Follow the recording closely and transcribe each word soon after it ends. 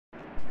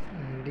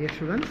Dear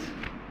students,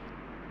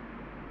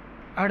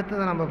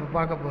 அடுத்தது நம்ம இப்போ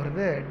பார்க்க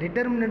போகிறது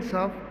டிட்டர்மினன்ட்ஸ்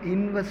ஆஃப்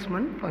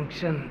இன்வெஸ்ட்மெண்ட்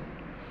ஃபங்க்ஷன்.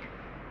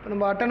 இப்போ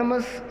நம்ம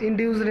அட்டானமஸ்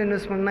இண்டிவிஜுவல்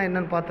இன்வெஸ்ட்மெண்ட்னா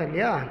என்னென்னு பார்த்தோம்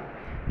இல்லையா.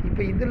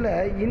 இப்போ இதில்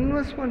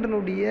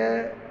இன்வெஸ்ட்மெண்ட்டினுடைய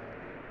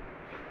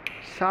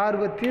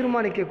சார்பை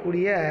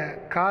தீர்மானிக்கக்கூடிய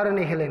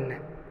காரணிகள் என்ன?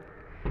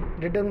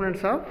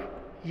 டிட்டர்மினன்ட்ஸ் ஆஃப்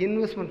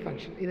இன்வெஸ்ட்மெண்ட்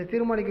ஃபங்க்ஷன், இதை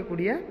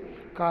தீர்மானிக்கக்கூடிய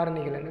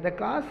காரணிகள் என்ன? The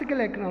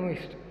classical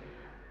economist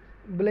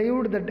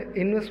believed that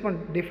investment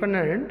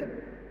dependent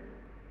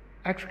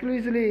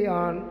exclusively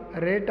on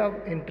rate of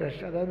interest.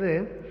 அதாவது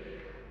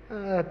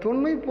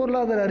தொன்மை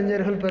பொருளாதார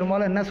அறிஞர்கள்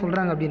பெரும்பாலும் என்ன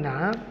சொல்கிறாங்க அப்படின்னா,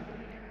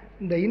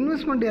 இந்த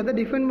இன்வெஸ்ட்மெண்ட் எதை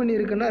டிஃபைன்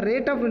பண்ணியிருக்குன்னா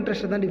ரேட் ஆஃப்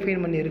இன்ட்ரெஸ்ட்டை தான்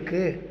டிஃபைன்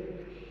பண்ணியிருக்கு.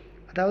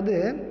 அதாவது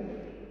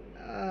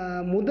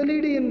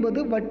முதலீடு என்பது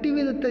வட்டி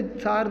வீதத்தை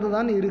சார்ந்து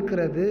தான்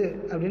இருக்கிறது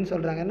அப்படின்னு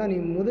சொல்கிறாங்க. ஏன்னா நீ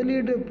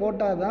முதலீடு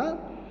போட்டால் தான்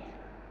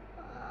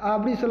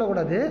அப்படி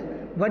சொல்லக்கூடாது,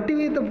 வட்டி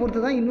வீதத்தை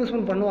பொறுத்து தான்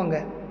இன்வெஸ்ட்மெண்ட் பண்ணுவாங்க.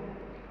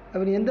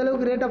 அப்போ நீ எந்த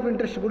அளவுக்கு ரேட் ஆஃப்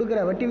இன்ட்ரெஸ்ட் கொடுக்குற,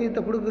 வட்டி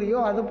வீதத்தை கொடுக்குறியோ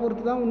அதை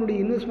பொறுத்து தான் உன்னுடைய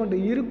இன்வெஸ்ட்மெண்ட்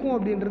இருக்கும்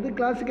அப்படின்றது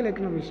கிளாசிக்கல்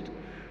எக்கனாமிஸ்ட்,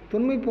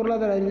 தொன்மை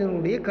பொருளாதார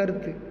அறிஞர்களுடைய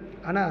கருத்து.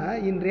 ஆனால்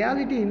in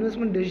reality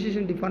investment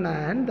decision depend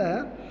on the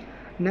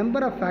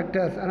number of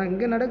factors. ஆனால்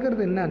இங்கே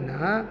நடக்கிறது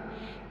என்னன்னா,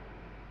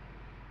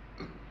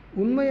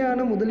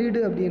 உண்மையான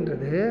முதலீடு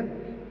அப்படின்றது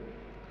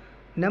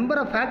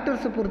நம்பர் ஆஃப்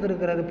ஃபேக்டர்ஸை பொறுத்து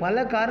இருக்கிறது,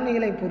 பல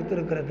காரணிகளை பொறுத்து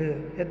இருக்கிறது.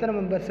 எத்தனை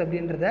மெம்பர்ஸ்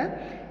அப்படின்றத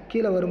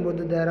கீழே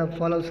வரும்போது தேர் ஆஃப்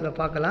ஃபாலோஸில்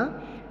பார்க்கலாம்.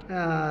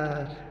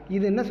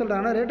 இது என்ன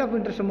சொல்கிறாங்கன்னா, ரேட் ஆஃப்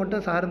இன்ட்ரெஸ்ட்டை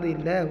மட்டும் சார்ந்து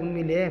இல்லை,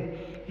 உண்மையிலே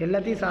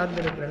எல்லாத்தையும் சார்ந்து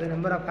இருக்கிறது,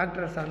 நம்பர் ஆஃப்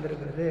ஃபேக்டர்ஸ் சார்ந்து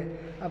இருக்கிறது.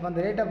 அப்போ அந்த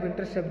ரேட் ஆஃப்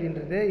இன்ட்ரெஸ்ட்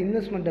அப்படின்றது,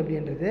 இன்வெஸ்ட்மெண்ட்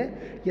அப்படின்றது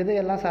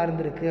எதையெல்லாம்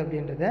சார்ந்துருக்கு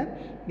அப்படின்றத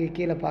இங்கே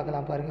கீழே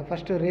பார்க்கலாம். பாருங்கள்,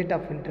 first rate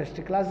of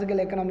interest.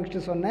 Classical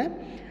எக்கனாமிக்ஸ்ட்டு சொன்ன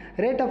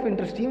ரேட் ஆஃப்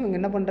இன்ட்ரெஸ்ட்டையும் இவங்க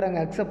என்ன பண்ணுறாங்க,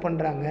 அக்செப்ட்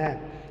பண்ணுறாங்க.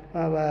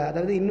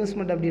 அதாவது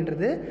இன்வெஸ்ட்மெண்ட்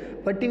அப்படின்றது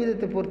வட்டி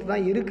விதத்தை பொறுத்து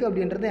தான் இருக்குது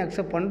அப்படின்றத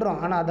அக்செப்ட் பண்ணுறோம்.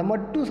 ஆனால் அதை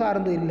மட்டும்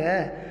சார்ந்து இல்லை,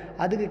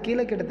 அதுக்கு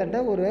கீழே கிட்டத்தட்ட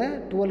ஒரு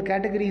 12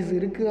 கேட்டகரிஸ்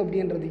இருக்குது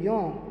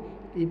அப்படின்றதையும்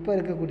இப்போ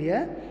இருக்கக்கூடிய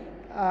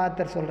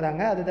ஆத்தர்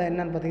சொல்கிறாங்க. அதுதான்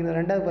என்னென்னு பார்த்தீங்கன்னா,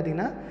 ரெண்டாவது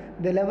பார்த்திங்கன்னா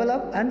த லெவல்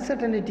ஆஃப்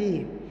அன்சர்டனிட்டி,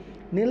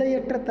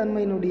 நிலையற்ற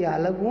தன்மையினுடைய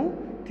அளவும்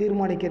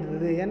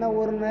தீர்மானிக்கிறது. ஏன்னா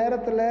ஒரு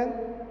நேரத்தில்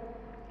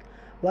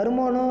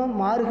வருமானம்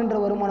மாறுகின்ற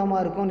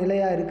வருமானமாக இருக்கும்,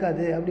 நிலையாக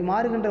இருக்காது. அப்படி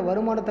மாறுகின்ற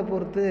வருமானத்தை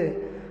பொறுத்து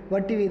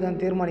வட்டி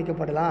வீதம்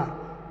தீர்மானிக்கப்படலாம்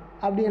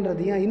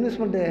அப்படின்றதையும்,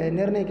 இன்வெஸ்ட்மெண்ட்டு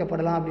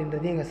நிர்ணயிக்கப்படலாம்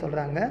அப்படின்றதையும் இங்கே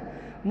சொல்கிறாங்க.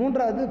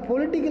 மூன்றாவது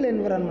பொலிட்டிக்கல்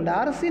என்விரான்மெண்ட்,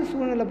 அரசியல்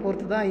சூழ்நிலை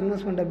பொறுத்து தான்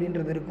இன்வெஸ்ட்மெண்ட்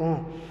அப்படின்றது இருக்கும்.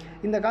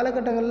 இந்த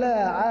காலகட்டங்களில்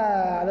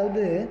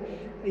அதாவது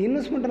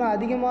இன்வெஸ்ட்மெண்ட்டை நான்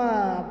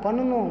அதிகமாக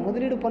பண்ணணும்,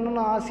 முதலீடு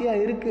பண்ணணும்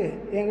ஆசையாக இருக்குது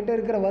என்கிட்ட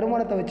இருக்கிற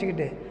வருமானத்தை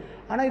வச்சுக்கிட்டு.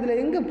 ஆனால்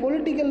இதில் எங்கே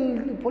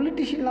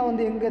பொலிட்டிஷியன்லாம்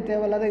வந்து எங்கே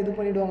தேவையில்லாத இது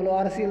பண்ணிவிடுவாங்களோ,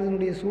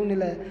 அரசியலினுடைய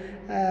சூழ்நிலை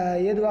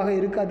ஏதுவாக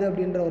இருக்காது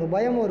அப்படின்ற ஒரு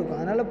பயமும் இருக்கும்.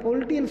 அதனால்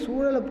பொலிட்டிக்கல்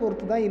சூழலை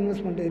பொறுத்து தான்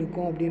இன்வெஸ்ட்மெண்ட்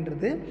இருக்கும்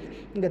அப்படின்றது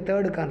இங்கே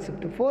தேர்டு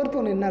கான்செப்ட். ஃபோர்த்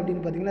ஒன்று என்ன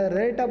அப்படின்னு பார்த்தீங்கன்னா,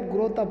 rate of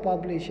growth of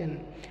population,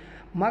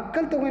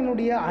 மக்கள்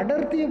தொகையினுடைய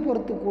அடர்த்தியை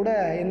பொறுத்து கூட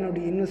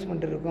என்னுடைய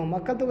இன்வெஸ்ட்மெண்ட் இருக்கும்.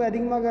 மக்கள் தொகை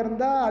அதிகமாக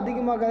இருந்தால்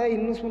அதிகமாக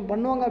இன்வெஸ்ட்மெண்ட்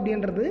பண்ணுவாங்க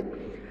அப்படின்றது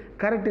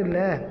கரெக்ட்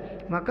இல்லை.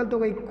 மக்கள்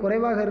தொகை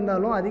குறைவாக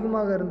இருந்தாலும்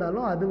அதிகமாக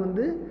இருந்தாலும் அது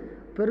வந்து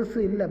பெருசு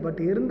இல்லை.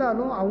 பட்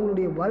இருந்தாலும்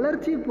அவங்களுடைய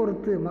வளர்ச்சியை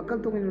பொறுத்து,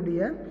 மக்கள்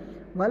தொகையினுடைய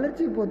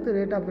வளர்ச்சியை பொறுத்து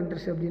ரேட் ஆஃப்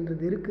இன்ட்ரெஸ்ட்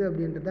அப்படின்றது இருக்குது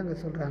அப்படின்றத அங்கே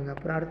சொல்கிறாங்க.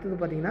 அப்புறம் அடுத்தது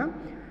பார்த்திங்கன்னா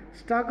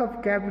ஸ்டாக் ஆஃப்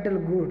கேபிட்டல்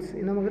கூட்ஸ்,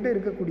 நம்மக்கிட்ட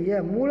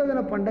இருக்கக்கூடிய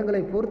மூலதன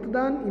பண்டங்களை பொறுத்து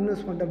தான்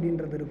இன்வெஸ்ட்மெண்ட்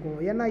அப்படின்றது இருக்கும்.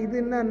 ஏன்னா இது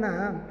என்னன்னா,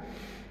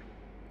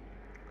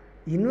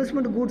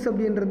 இன்வெஸ்ட்மெண்ட் கூட்ஸ்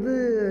அப்படின்றது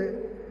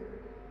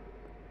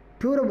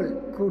டியூரபிள்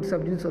கூட்ஸ்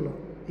அப்படின்னு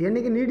சொல்லுவோம்,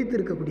 என்றைக்கு நீடித்து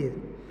இருக்கக்கூடியது.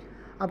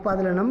 அப்போ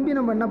அதில் நம்பி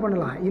நம்ம என்ன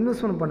பண்ணலாம்,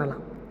 இன்வெஸ்ட்மெண்ட்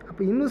பண்ணலாம்.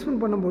 அப்போ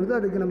இன்வெஸ்ட்மெண்ட் பண்ணும்பொழுது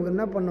அதுக்கு நமக்கு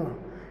என்ன பண்ணோம்,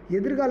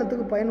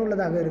 எதிர்காலத்துக்கு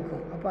பயனுள்ளதாக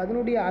இருக்கும். அப்போ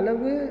அதனுடைய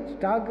அளவு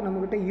ஸ்டாக்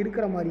நம்மக்கிட்ட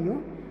இருக்கிற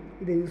மாதிரியும்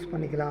இதை யூஸ்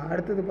பண்ணிக்கலாம்.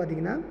 அடுத்தது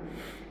பார்த்திங்கன்னா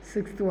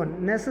sixth one,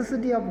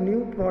 necessity of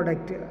new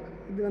product.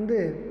 இது வந்து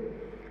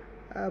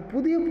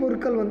புதிய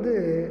பொருட்கள் வந்து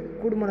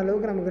கூடுமான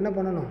அளவுக்கு நமக்கு என்ன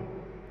பண்ணணும்,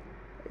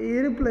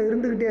 இருப்பில்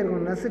இருந்துக்கிட்டே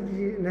இருக்கணும்.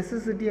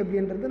 நெசசிட்டி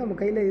அப்படின்றது நம்ம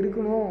கையில்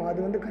இருக்கணும், அது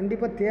வந்து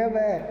கண்டிப்பாக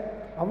தேவை,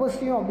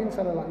 அவசியம் அப்படின்னு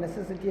சொல்லலாம்.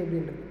 நெசசிட்டி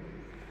அப்படின்றது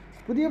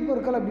புதிய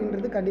பொருட்கள்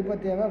அப்படின்றது கண்டிப்பாக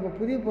தேவை. அப்போ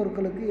புதிய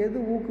பொருட்களுக்கு எது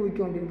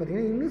ஊக்குவிக்கும் அப்படின்னு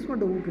பார்த்தீங்கன்னா,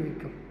 இன்வெஸ்ட்மெண்ட்டை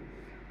ஊக்குவிக்கும்.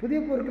 புதிய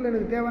பொருட்கள்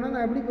எனக்கு தேவைன்னா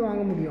நான் எப்படி போய்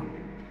வாங்க முடியும்,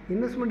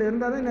 இன்வெஸ்ட்மெண்ட்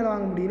இருந்தால் தான் என்னால்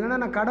வாங்க முடியும், இல்லைனா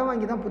நான் கடன்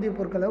வாங்கி தான் புதிய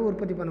பொருட்களை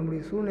உற்பத்தி பண்ண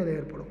முடியும், சூழ்நிலை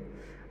ஏற்படும்.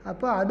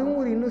 அப்போ அதுவும்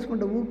ஒரு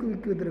இன்வெஸ்ட்மெண்ட்டை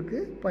ஊக்குவிக்குவதற்கு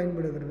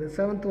பயன்படுகிறது.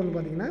 செவன்த் ஒன்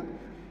பார்த்திங்கன்னா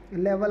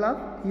level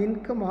of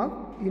income of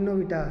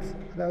innovators,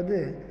 அதாவது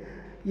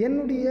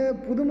என்னுடைய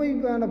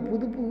புதுமையான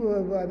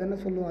அது என்ன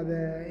சொல்லுவோம், அதை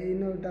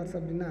இன்னோவேட்டர்ஸ்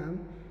அப்படின்னா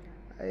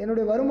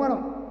என்னுடைய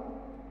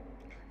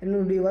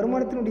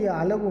வருமானத்தினுடைய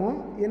அளவும்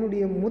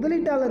என்னுடைய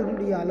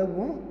முதலீட்டாளர்களுடைய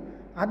அளவும்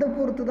அதை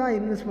பொறுத்து தான்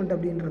இன்வெஸ்ட்மெண்ட்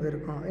அப்படின்றது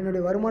இருக்கும்.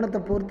 என்னுடைய வருமானத்தை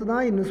பொறுத்து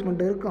தான்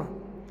இன்வெஸ்ட்மெண்ட் இருக்கும்.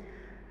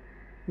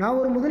 நான்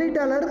ஒரு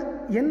முதலீட்டாளர்,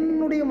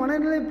 என்னுடைய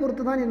மனநிலை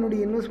பொறுத்து தான் என்னுடைய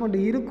இன்வெஸ்ட்மெண்ட்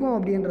இருக்கும்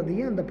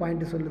அப்படின்றதையும் அந்த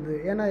பாயிண்ட்டு சொல்லுது.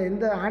 ஏன்னா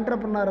எந்த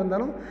ஆண்டர்ப்ரனர்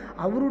இருந்தாலும்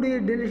அவருடைய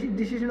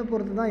டிசிஷனை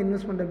பொறுத்து தான்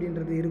இன்வெஸ்ட்மெண்ட்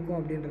அப்படின்றது இருக்கும்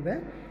அப்படின்றத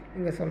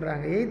இங்கே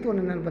சொல்கிறாங்க. எய்த்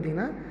ஒன்று என்னென்னு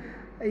பார்த்தீங்கன்னா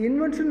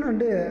இன்வென்ஷன்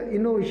அண்டு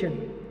இன்னோவேஷன்,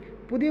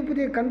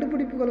 புதிய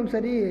கண்டுபிடிப்புகளும்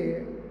சரி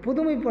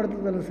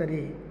புதுமைப்படுத்துதலும் சரி,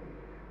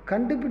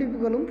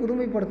 கண்டுபிடிப்புகளும்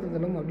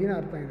புதுமைப்படுத்துதலும் அப்படின்னு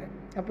அர்த்தம் இது.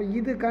 அப்போ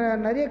இது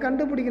நிறைய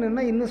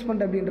கண்டுபிடிக்கணும்னா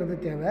இன்வெஸ்ட்மெண்ட் அப்படின்றது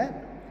தேவை.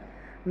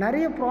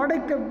 நிறைய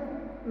ப்ராடக்டை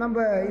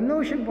நம்ம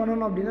இன்னோவேஷன்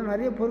பண்ணணும் அப்படின்னா,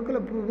 நிறைய பொருட்களை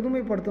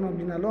புதுமைப்படுத்தணும்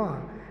அப்படின்னாலும்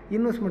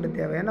இன்வெஸ்ட்மெண்ட்டு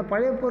தேவை. ஏன்னா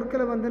பழைய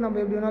பொருட்களை நம்ம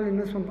எப்படி வேணாலும்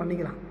இன்வெஸ்ட்மெண்ட்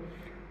பண்ணிக்கலாம்.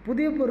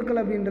 புதிய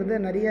பொருட்கள் அப்படின்றது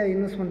நிறைய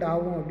இன்வெஸ்ட்மெண்ட்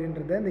ஆகும்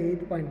அப்படின்றத இந்த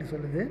 8th பாயிண்ட்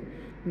சொல்லுது.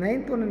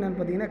 9th ஒன்று என்னென்னு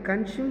பார்த்தீங்கன்னா,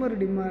 கன்சியூமர்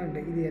டிமாண்ட்.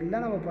 இது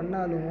எல்லாம் நம்ம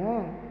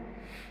பண்ணாலும்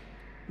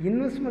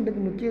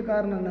இன்வெஸ்ட்மெண்ட்டுக்கு முக்கிய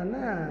காரணம்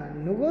என்னென்னா,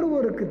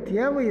 நுகர்வோருக்கு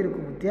தேவை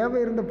இருக்கும். தேவை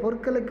இருந்த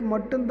பொருட்களுக்கு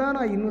மட்டும்தான்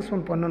நான்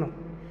இன்வெஸ்ட்மெண்ட் பண்ணணும்.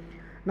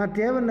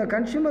 நான்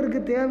கன்சியூமருக்கு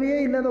தேவையே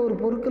இல்லாத ஒரு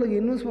பொருட்களுக்கு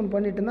இன்வெஸ்ட்மெண்ட்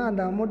பண்ணிட்டேன்னா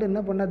அந்த அமௌண்ட் என்ன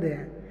பண்ணாது,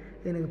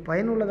 எனக்கு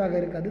பயனுள்ளதாக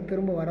இருக்காது,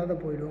 திரும்ப வராத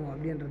போயிடும்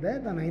அப்படின்றத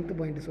தான் 9th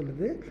பாயிண்ட்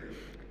சொல்லுது.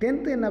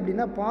 10th என்ன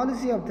அப்படின்னா,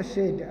 பாலிசி ஆஃப் த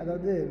ஸ்டேட்.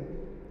 அதாவது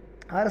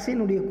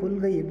அரசினுடைய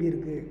கொள்கை எப்படி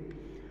இருக்குது,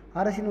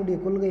 அரசினுடைய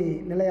கொள்கை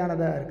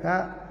நிலையானதாக இருக்கா,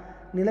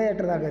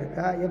 நிலையற்றதாக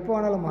இருக்கா, எப்போ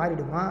வேணாலும்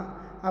மாறிடுமா,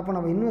 அப்போ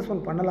நம்ம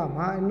இன்வெஸ்ட்மெண்ட்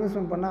பண்ணலாமா,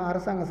 இன்வெஸ்ட்மெண்ட் பண்ணால்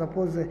அரசாங்கம்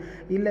சப்போஸ்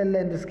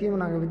இல்லை இந்த ஸ்கீமை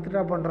நாங்கள்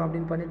வித்ட்ரா பண்ணுறோம்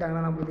அப்படின்னு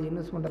பண்ணிட்டாங்கன்னா நம்மளுடைய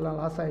இன்வெஸ்ட்மெண்ட் எல்லாம்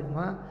லாஸ்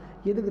ஆகிடுமா,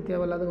 எதுக்கு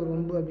தேவையில்லாத ஒரு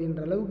ஒம்பு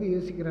அப்படின்ற அளவுக்கு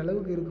யோசிக்கிற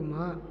அளவுக்கு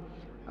இருக்குமா.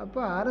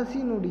 அப்போ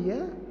அரசினுடைய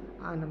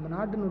நம்ம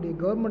நாட்டினுடைய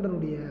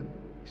கவர்மெண்ட்டினுடைய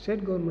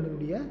ஸ்டேட்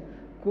கவர்மெண்ட்டினுடைய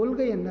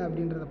கொள்கை என்ன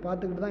அப்படின்றத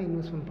பார்த்துக்கிட்டு தான்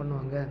இன்வெஸ்ட்மெண்ட்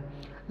பண்ணுவாங்க.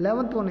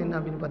 11th ஒன்று என்ன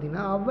அப்படின்னு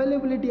பார்த்தீங்கன்னா,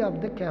 அவைலபிலிட்டி ஆஃப்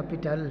த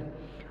கேபிட்டல்.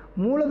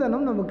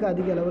 மூலதனம் நமக்கு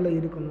அதிக அளவில்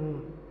இருக்கணும்,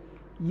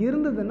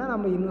 இருந்ததுன்னா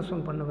நம்ம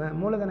இன்வெஸ்ட்மெண்ட் பண்ணுவேன்.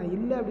 மூலதனம்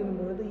இல்லை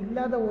அப்படிங்கும்போது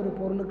இல்லாத ஒரு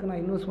பொருளுக்கு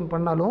நான் இன்வெஸ்ட்மெண்ட்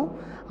பண்ணாலும்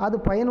அது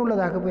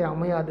பயனுள்ளதாக போய்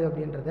அமையாது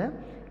அப்படின்றத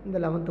இந்த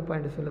 11th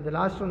பாயிண்ட் சொல்லுது.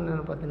 லாஸ்ட் ஒன்று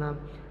என்னென்னு பார்த்தீங்கன்னா,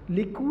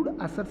 liquid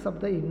assets of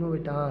the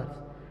innovators.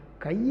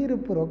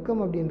 கையிருப்பு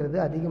ரொக்கம் அப்படின்றது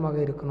அதிகமாக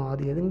இருக்கணும்.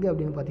 அது எதுங்க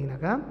அப்படின்னு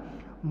பார்த்தீங்கன்னாக்கா,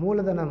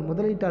 மூலதனம்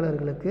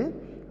முதலீட்டாளர்களுக்கு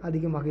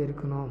அதிகமாக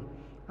இருக்கணும்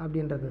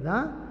அப்படின்றது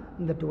தான்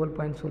இந்த 12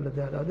 பாயிண்ட் சொல்லுது.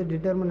 அதாவது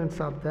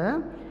டிட்டர்மினன்ட்ஸ் ஆஃப் த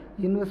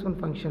இன்வெஸ்ட்மெண்ட்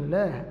ஃபங்க்ஷனில்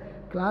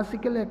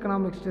கிளாசிக்கல்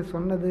எக்கனாமிக்ஸ்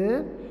சொன்னது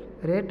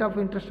ரேட் ஆஃப்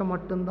இன்ட்ரெஸ்ட்டை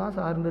மட்டும்தான்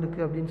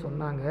சார்ந்திருக்கு அப்படின்னு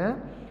சொன்னாங்க.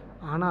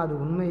 ஆனால் அது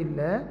உண்மை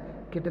இல்லை.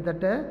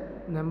 கிட்டத்தட்ட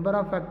நம்பர்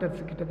ஆஃப்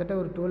ஃபேக்டர்ஸ், கிட்டத்தட்ட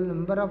ஒரு 12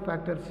 நம்பர் ஆஃப்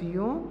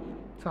ஃபேக்டர்ஸையும்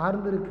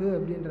சார்ந்திருக்கு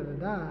அப்படின்றது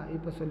தான்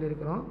இப்போ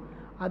சொல்லியிருக்கிறோம்.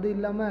 அது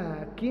இல்லாமல்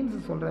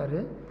கீன்ஸ் சொல்கிறாரு.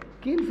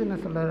 கீன்ஸ் என்ன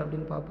சொல்கிறாரு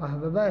அப்படின்னு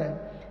பார்ப்பாங்க.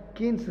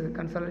 Keynes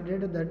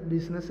consolidated that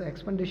business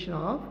expedition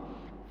of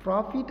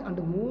profit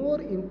and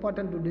more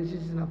important to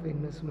decision of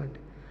investment.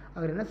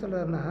 அவர் என்ன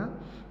சொல்கிறாருன்னா,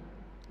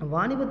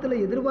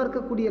 வாணிபத்தில்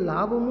எதிர்பார்க்கக்கூடிய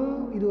லாபமும்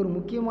இது ஒரு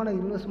முக்கியமான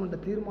இன்வெஸ்ட்மெண்ட்டை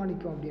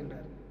தீர்மானிக்கும்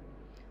அப்படின்றார்.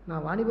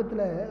 நான்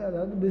வாணிபத்தில்,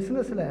 அதாவது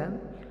பிஸ்னஸில்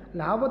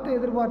லாபத்தை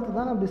எதிர்பார்த்து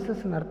தான் நான்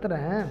பிஸ்னஸ்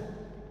நடத்துகிறேன்,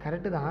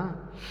 கரெக்டு தான்.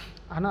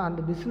 ஆனால்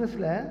அந்த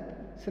பிஸ்னஸில்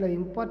சில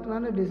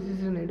இம்பார்ட்டண்டான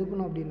டெசிஷன்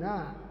எடுக்கணும் அப்படின்னா,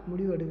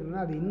 முடிவு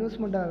எடுக்கணும்னா அது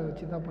இன்வெஸ்ட்மெண்ட்டாக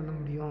வச்சு தான் பண்ண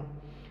முடியும்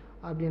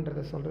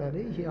அப்படின்றத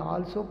சொல்கிறாரு. He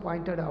also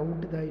pointed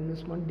out the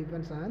investment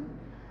depends on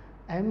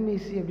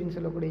MEC அப்படின்னு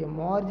சொல்லக்கூடிய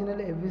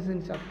மார்ஜினல்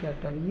எஃபிஷியன்சி ஆஃப்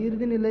கேபிட்டல்.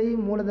 இறுதிநிலை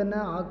மூலதன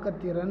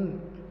ஆக்கத்திறன்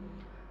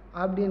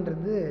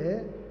அப்படின்றது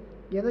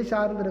எதை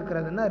சார்ந்து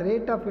இருக்கிறதுனா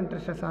ரேட் ஆஃப்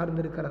இன்ட்ரெஸ்ட்டை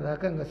சார்ந்து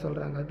இருக்கிறதாக அங்கே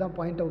சொல்கிறாங்க. அதுதான்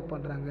பாயிண்ட் அவுட்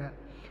பண்ணுறாங்க.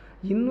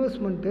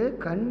 இன்வெஸ்ட்மெண்ட்டு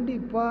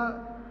கண்டிப்பாக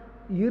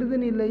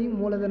இறுதிநிலை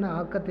மூலதன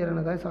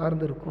ஆக்கத்திறனை தான்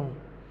சார்ந்து இருக்கும்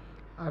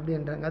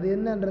அப்படின்றாங்க. அது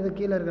என்னன்றது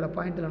கீழே இருக்கிற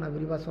பாயிண்ட்டில் நான்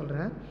விரிவாக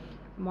சொல்கிறேன்.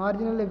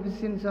 மார்ஜினல்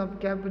எஃபிஷியன்சி ஆஃப்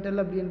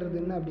கேபிட்டல் அப்படின்றது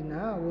என்ன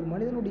அப்படின்னா, ஒரு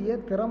மனிதனுடைய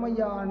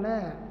திறமையான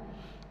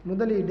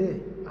முதலீடு,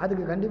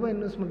 அதுக்கு கண்டிப்பாக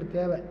இன்வெஸ்ட்மெண்ட்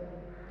தேவை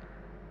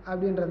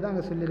அப்படின்றது தான்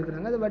அங்கே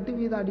சொல்லியிருக்கிறாங்க. அது வட்டி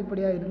வீதம்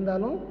அடிப்படையாக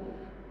இருந்தாலும்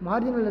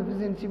மார்ஜினல்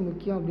எஃபிஷியன்சி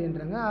முக்கியம்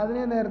அப்படின்றாங்க.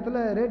 அதே நேரத்தில்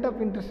ரேட்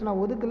ஆஃப் இன்ட்ரெஸ்ட்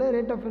நான் ஒதுக்கலை,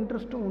 ரேட் ஆஃப்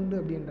இன்ட்ரெஸ்ட்டும் உண்டு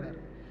அப்படின்றார்.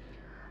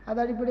 அதை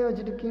அடிப்படையாக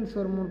வச்சுட்டு கீன்ஸ்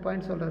ஒரு 3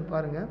 பாயிண்ட் சொல்கிறார்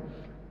பாருங்கள்.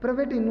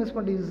 Private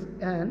investment is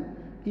an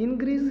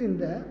increase in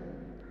the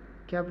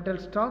capital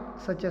stock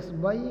such as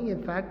buying a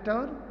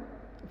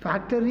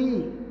factory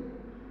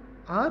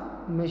or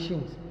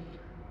machines.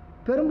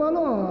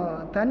 பெரும்பாலும்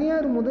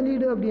தனியார்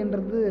முதலீடு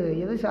அப்படின்றது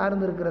எதை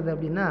சார்ந்து இருக்கிறது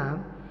அப்படின்னா,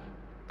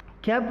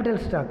 கேபிட்டல்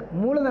ஸ்டாக்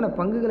மூலதன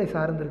பங்குகளை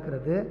சார்ந்து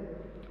இருக்கிறது,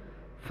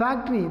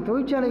 ஃபேக்ட்ரி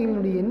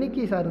தொழிற்சாலைகளினுடைய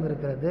எண்ணிக்கை சார்ந்து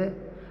இருக்கிறது,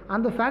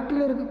 அந்த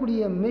ஃபேக்ட்ரியில்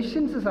இருக்கக்கூடிய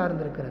மெஷின்ஸ்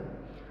சார்ந்து இருக்கிறது.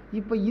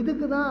 இப்போ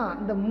இதுக்கு தான்,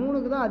 இந்த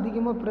 3க்கு தான்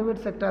அதிகமாக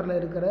ப்ரைவேட் செக்டாரில்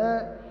இருக்கிற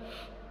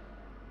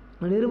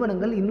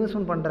நிறுவனங்கள்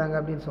இன்வெஸ்ட்மெண்ட் பண்ணுறாங்க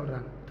அப்படின்னு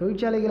சொல்கிறாங்க.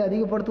 தொழிற்சாலைகளை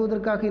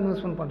அதிகப்படுத்துவதற்காக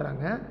இன்வெஸ்ட்மெண்ட்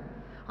பண்ணுறாங்க,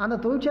 அந்த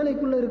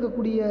தொழிற்சாலைக்குள்ளே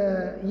இருக்கக்கூடிய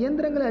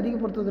இயந்திரங்களை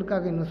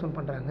அதிகப்படுத்துவதற்காக இன்வெஸ்ட்மெண்ட்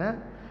பண்ணுறாங்க.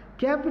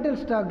 கேபிட்டல்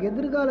ஸ்டாக்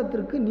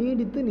எதிர்காலத்திற்கு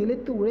நீடித்து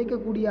நிலைத்து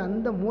உழைக்கக்கூடிய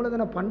அந்த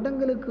மூலதன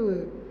பண்டங்களுக்கு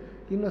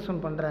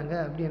இன்வெஸ்ட்மெண்ட் பண்ணுறாங்க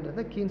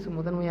அப்படின்றத கீன்ஸ்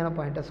முதன்மையான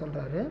பாயிண்ட்டாக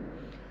சொல்கிறாரு.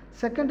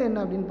 செகண்ட் என்ன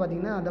அப்படின்னு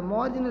பார்த்தீங்கன்னா, அந்த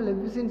மார்ஜினல்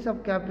எஃபிஷியன்சி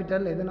ஆஃப்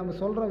கேபிட்டல், இதை நம்ம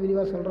சொல்கிறோம்,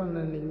 விரிவாக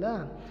சொல்கிறோம்னு இல்லைங்களா,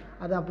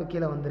 அது அப்போ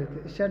கீழே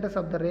வந்திருக்கு. Status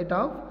of the rate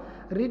of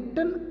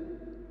return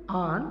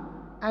on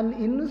and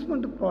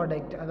investment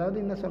product. அதாவது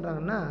என்ன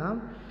சொல்கிறாங்கன்னா,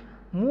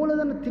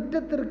 மூலதன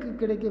திட்டத்திற்கு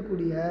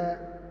கிடைக்கக்கூடிய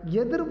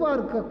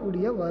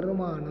எதிர்பார்க்கக்கூடிய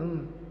வருமானம்.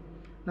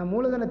 நான்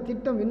மூலதன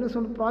திட்டம்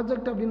இன்வெஸ்ட்மெண்ட்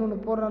ப்ராஜெக்ட் அப்படின்னு ஒன்று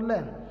போடுறேன்ல,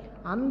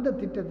 அந்த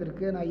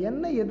திட்டத்திற்கு நான்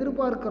என்ன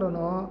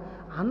எதிர்பார்க்குறேனோ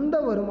அந்த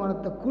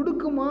வருமானத்தை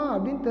கொடுக்குமா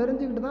அப்படின்னு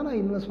தெரிஞ்சுக்கிட்டு தான்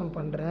நான் இன்வெஸ்ட்மெண்ட்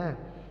பண்ணுறேன்.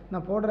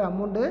 நான் போடுற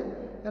அமௌண்ட்டு,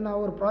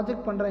 நான் ஒரு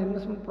ப்ராஜெக்ட் பண்ணுறேன்,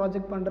 இன்வெஸ்ட்மெண்ட்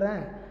ப்ராஜெக்ட்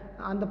பண்ணுறேன்,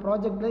 அந்த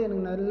ப்ராஜெக்டில்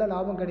எனக்கு நல்ல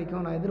லாபம்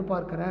கிடைக்கும், நான்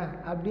எதிர்பார்க்குறேன்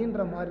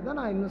அப்படின்ற மாதிரி தான்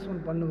நான்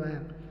இன்வெஸ்ட்மெண்ட்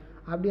பண்ணுவேன்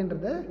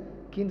அப்படின்றத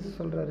கீன்ஸ்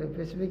சொல்கிறாரு.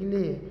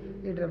 Specifically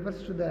it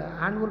refers to the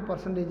annual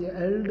percentage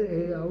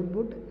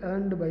output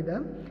earned by the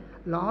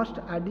last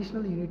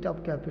additional unit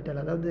of capital,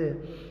 அதாவது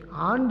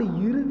ஆண்டு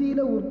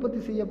இறுதியில் உற்பத்தி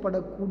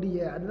செய்யப்படக்கூடிய,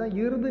 அதுதான்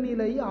இறுதி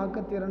நிலை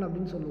ஆக்கத்திறன்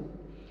அப்படின்னு சொல்லுவோம்.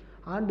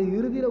 ஆண்டு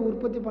இறுதியில்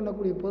உற்பத்தி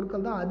பண்ணக்கூடிய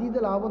பொருட்கள் தான்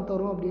அதீத லாபம்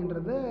தரும்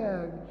அப்படின்றத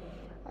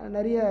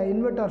நிறைய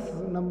இன்வெர்டர்ஸ்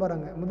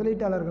நம்புகிறாங்க,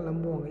 முதலீட்டாளர்கள்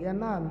நம்புவாங்க.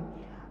 ஏன்னா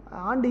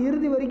ஆண்டு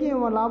இறுதி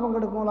வரைக்கும் லாபம்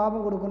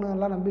கொடுக்கணும்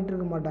எல்லாம் நம்பிட்டு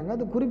இருக்க மாட்டாங்க.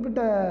 அது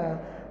குறிப்பிட்ட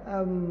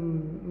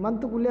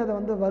மந்த்துக்குள்ளே அதை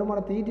வந்து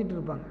வருமானத்தை ஈட்டிகிட்டு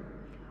இருப்பாங்க.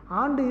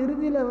 ஆண்டு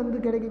இறுதியில்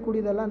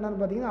கிடைக்கக்கூடியதெல்லாம் என்னென்னு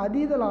பார்த்தீங்கன்னா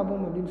அதீத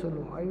லாபம் அப்படின்னு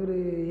சொல்லுவோம். இவர்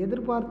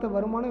எதிர்பார்த்த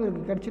வருமானம்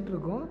இவருக்கு கிடச்சிட்டு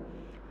இருக்கும்.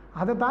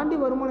 அதை தாண்டி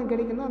வருமானம்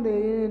கிடைக்குன்னா அந்த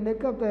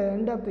neck of the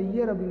end of the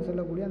year அப்படின்னு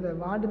சொல்லக்கூடிய அந்த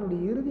ஆண்டினுடைய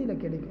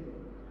இறுதியில் கிடைக்கும்.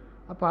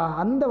 அப்போ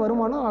அந்த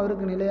வருமானம்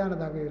அவருக்கு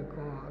நிலையானதாக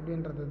இருக்கும்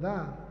அப்படின்றது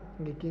தான்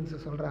இங்கே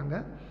கீன்ஸ் சொல்கிறாங்க.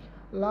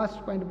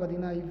 லாஸ்ட் பாயிண்ட்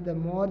பார்த்தீங்கன்னா, if the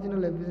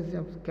marginal efficiency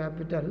of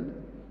capital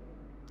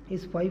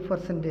is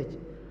 5%,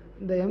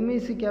 இந்த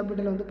MEC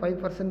capital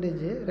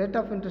 5%, rate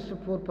of interest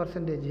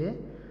 4%,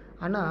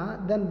 ஆனால்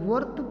தென்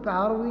ஒர்த்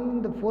பேரோவிங்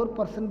இந்த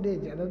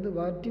 4%, அதாவது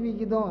வட்டி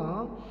விகிதம்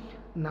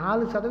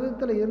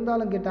 4%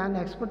 இருந்தாலும் கேட்டான்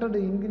எக்ஸ்பெக்டட்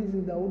இன்க்ரீஸ்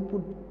இந்த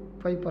அவுட்புட்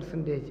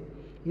 5%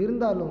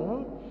 இருந்தாலும்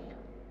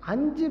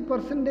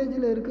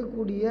 5%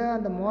 இருக்கக்கூடிய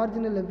அந்த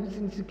மார்ஜினல்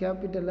எஃபிஷியன்சி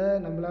கேபிட்டலை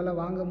நம்மளால்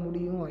வாங்க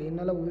முடியும்,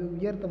 என்னால்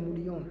உயர்த்த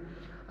முடியும்,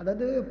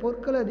 அதாவது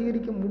பொருட்களை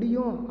அதிகரிக்க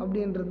முடியும்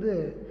அப்படின்றது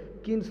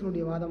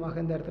கீன்ஸினுடைய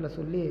வாதமாக இந்த இடத்துல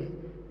சொல்லி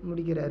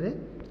முடிக்கிறாரு.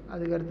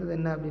 அதுக்கு அடுத்தது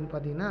என்ன அப்படின்னு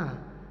பார்த்தீங்கன்னா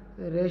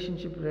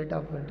relationship rate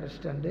of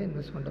interest and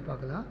இன்வெஸ்ட்மெண்ட்டை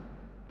பார்க்கலாம்.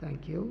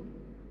 தேங்க்யூ.